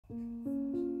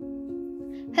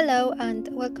Hello and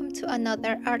welcome to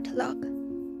another art log.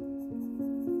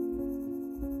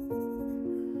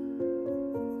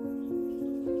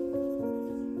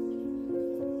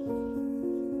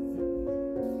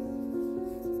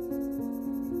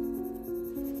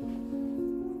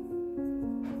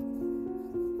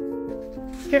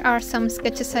 Here are some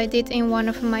sketches I did in one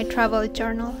of my travel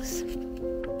journals.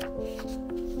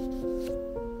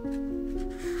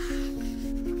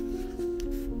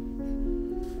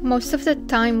 Most of the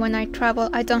time when I travel,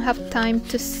 I don't have time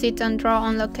to sit and draw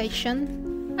on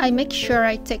location. I make sure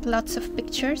I take lots of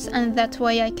pictures, and that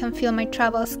way I can fill my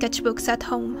travel sketchbooks at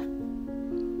home.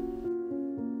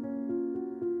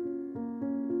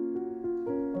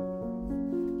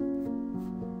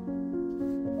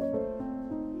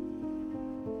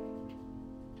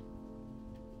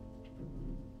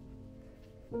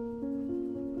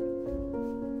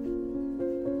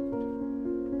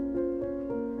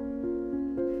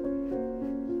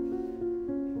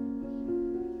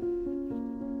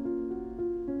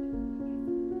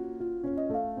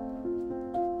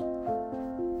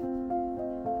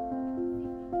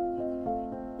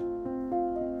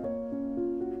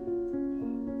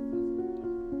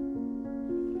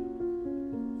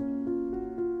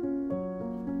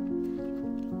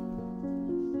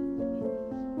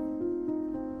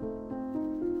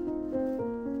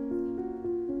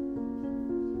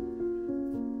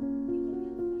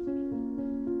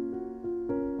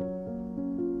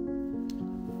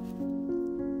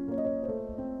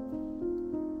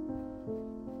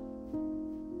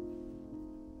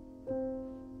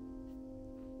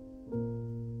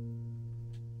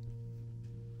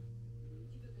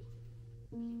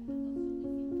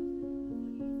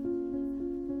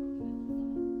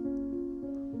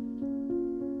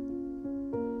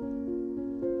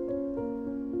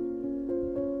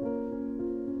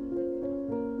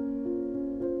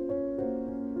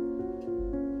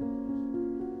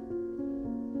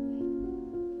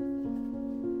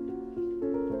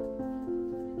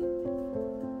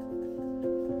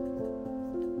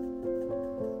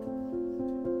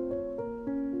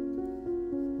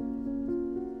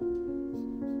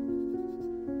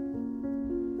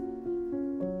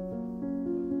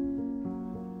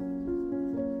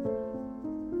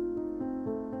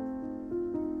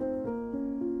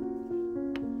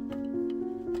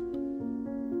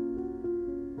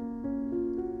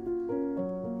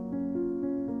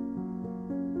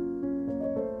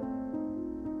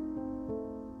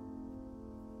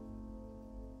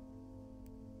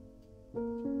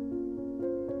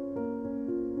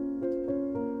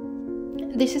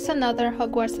 This is another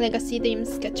Hogwarts Legacy themed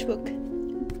sketchbook.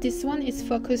 This one is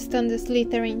focused on the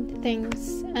Slytherin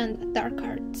themes and dark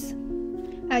arts.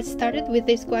 I started with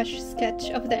this gouache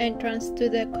sketch of the entrance to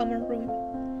the common room.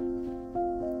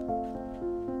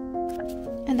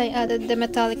 And I added the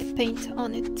metallic paint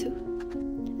on it too.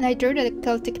 And I drew the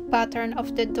Celtic pattern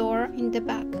of the door in the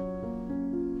back.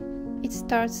 It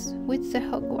starts with the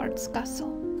Hogwarts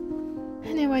castle.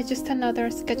 Anyway, just another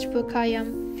sketchbook I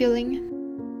am filling.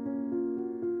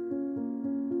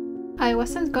 I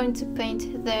wasn't going to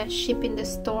paint the ship in the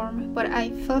storm, but I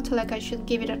felt like I should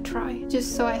give it a try,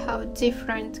 just so I have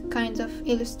different kinds of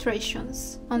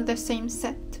illustrations on the same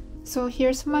set. So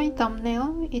here's my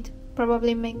thumbnail. It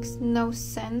probably makes no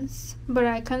sense, but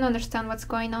I can understand what's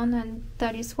going on, and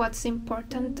that is what's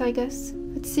important, I guess.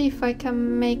 Let's see if I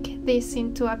can make this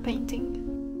into a painting.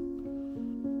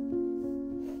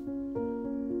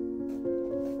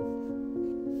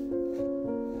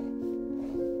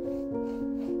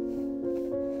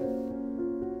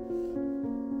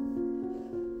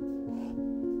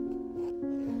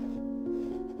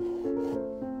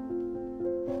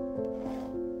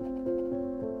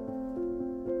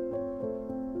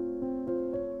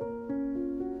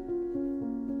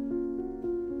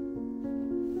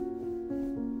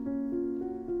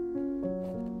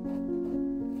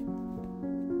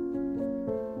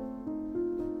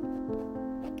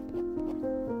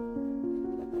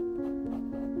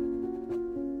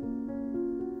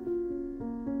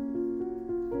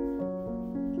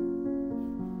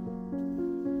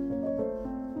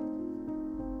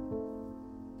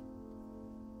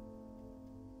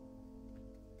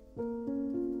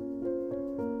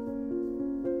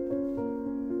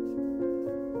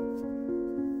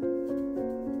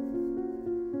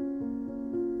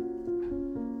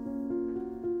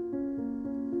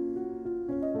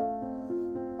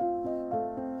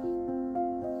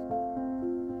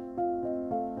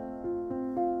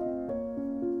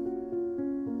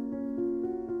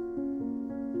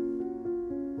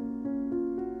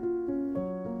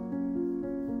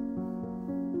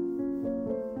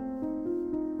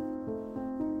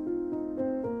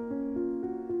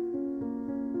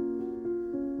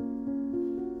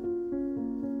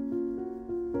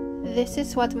 This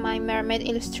is what my mermaid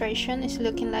illustration is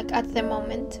looking like at the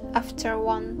moment, after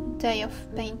one day of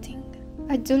painting.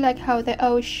 I do like how the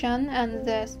ocean and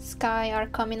the sky are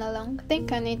coming along. I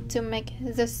think I need to make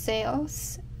the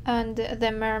sails and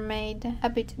the mermaid a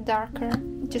bit darker,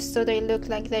 just so they look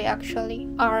like they actually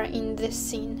are in the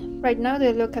scene. Right now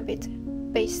they look a bit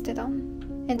pasted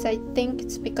on, and I think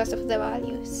it's because of the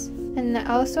values. And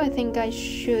also I think I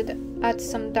should add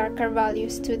some darker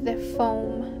values to the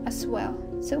foam as well.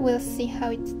 So we'll see how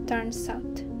it turns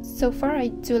out. So far I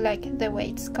do like the way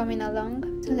it's coming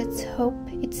along, so let's hope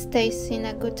it stays in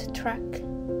a good track.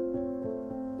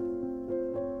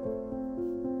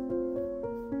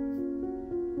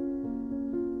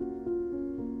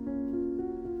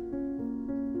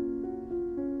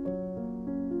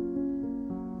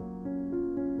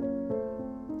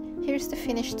 Here's the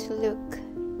finished look.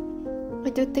 I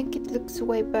do think it looks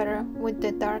way better with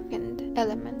the darkened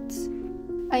elements.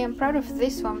 I am proud of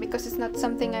this one because it's not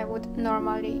something I would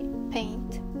normally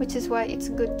paint, which is why it's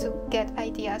good to get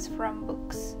ideas from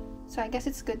books. So I guess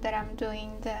it's good that I'm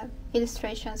doing the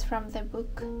illustrations from the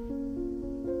book.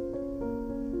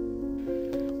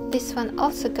 This one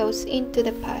also goes into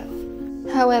the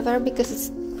pile. However, because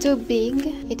it's too big,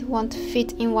 it won't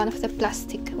fit in one of the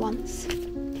plastic ones.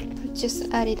 I'll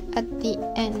just add it at the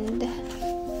end.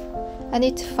 I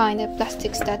need to find the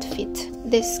plastics that fit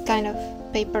this kind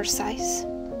of paper size.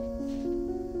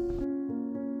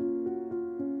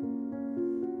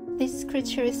 This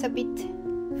creature is a bit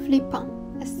flippant,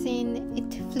 as in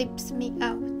it flips me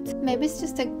out. Maybe it's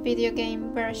just a video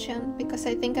game version, because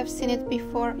I think I've seen it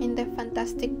before in the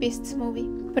Fantastic Beasts movie,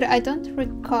 but I don't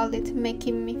recall it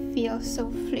making me feel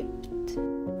so flipped.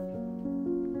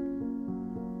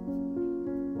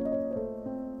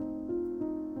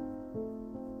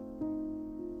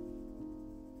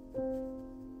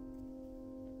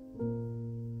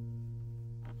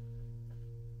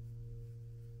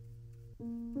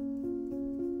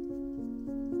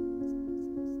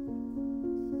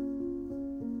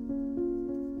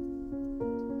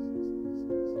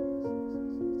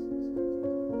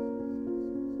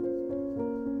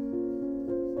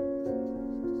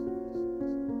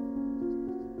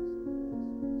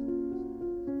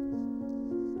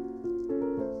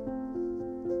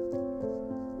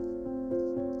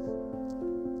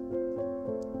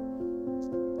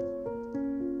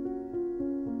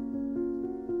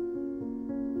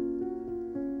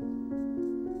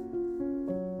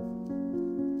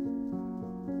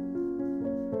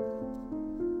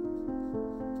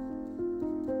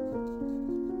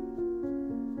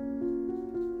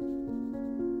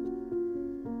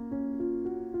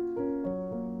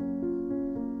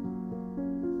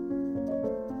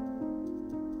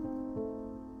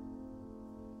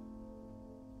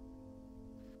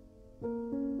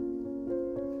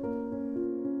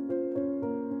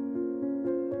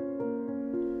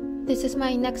 This is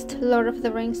my next Lord of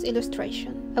the Rings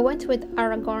illustration. I went with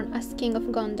Aragorn as King of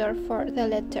Gondor for the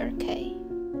letter K.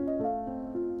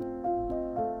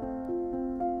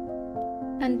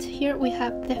 And here we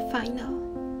have the final.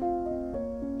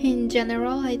 In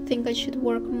general, I think I should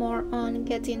work more on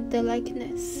getting the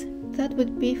likeness. That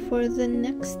would be for the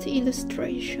next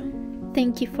illustration.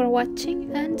 Thank you for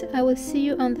watching, and I will see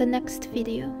you on the next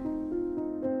video.